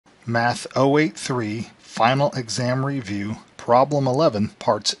Math 083 Final Exam Review, Problem 11,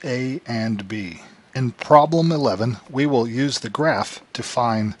 Parts A and B. In Problem 11, we will use the graph to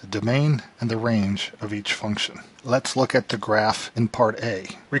find the domain and the range of each function. Let's look at the graph in Part A.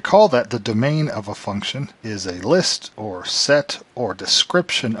 Recall that the domain of a function is a list or set or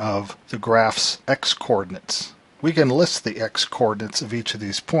description of the graph's x-coordinates. We can list the x-coordinates of each of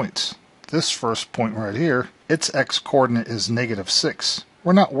these points. This first point right here, its x-coordinate is -6.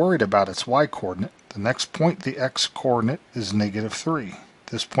 We're not worried about its y-coordinate. The next point, the x-coordinate is -3.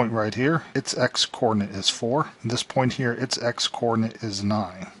 This point right here, its x-coordinate is 4. And this point here, its x-coordinate is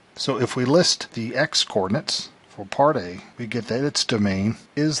 9. So if we list the x-coordinates for part A, we get that its domain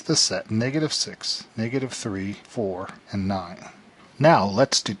is the set -6, -3, 4, and 9. Now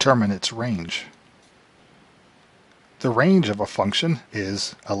let's determine its range. The range of a function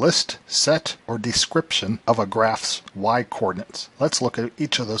is a list, set, or description of a graph's y-coordinates. Let's look at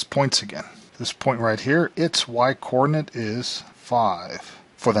each of those points again. This point right here, its y-coordinate is 5.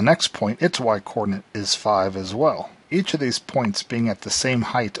 For the next point, its y-coordinate is 5 as well. Each of these points being at the same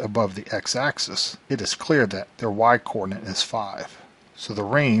height above the x-axis, it is clear that their y-coordinate is 5. So the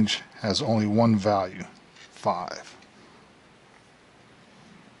range has only one value, 5.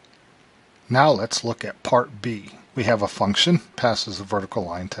 Now let's look at part B. We have a function, passes the vertical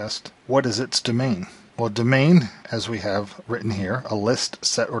line test. What is its domain? Well, domain, as we have written here, a list,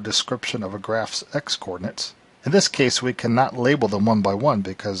 set, or description of a graph's x-coordinates. In this case, we cannot label them one by one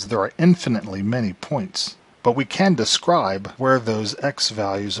because there are infinitely many points. But we can describe where those x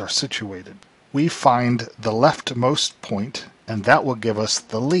values are situated. We find the leftmost point, and that will give us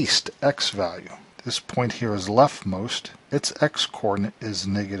the least x value. This point here is leftmost. Its x-coordinate is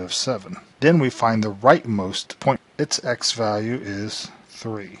 -7. Then we find the rightmost point. Its x value is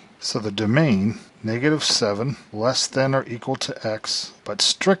 3. So the domain, -7, less than or equal to x, but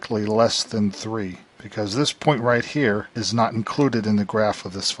strictly less than 3, because this point right here is not included in the graph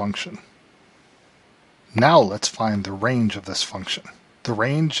of this function. Now let's find the range of this function. The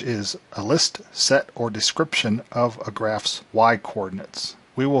range is a list, set, or description of a graph's y-coordinates.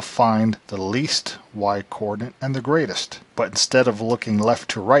 We will find the least y-coordinate and the greatest. But instead of looking left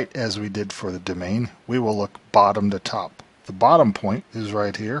to right as we did for the domain, we will look bottom to top. The bottom point is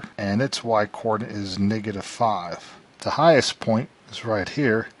right here, and its y-coordinate is -5. The highest point is right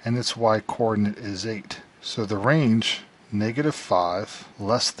here, and its y-coordinate is 8. So the range, -5,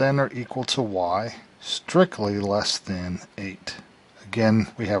 less than or equal to y, strictly less than 8. Again,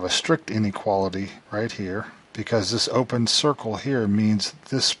 we have a strict inequality right here, because this open circle here means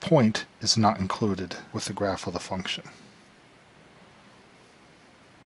this point is not included with the graph of the function.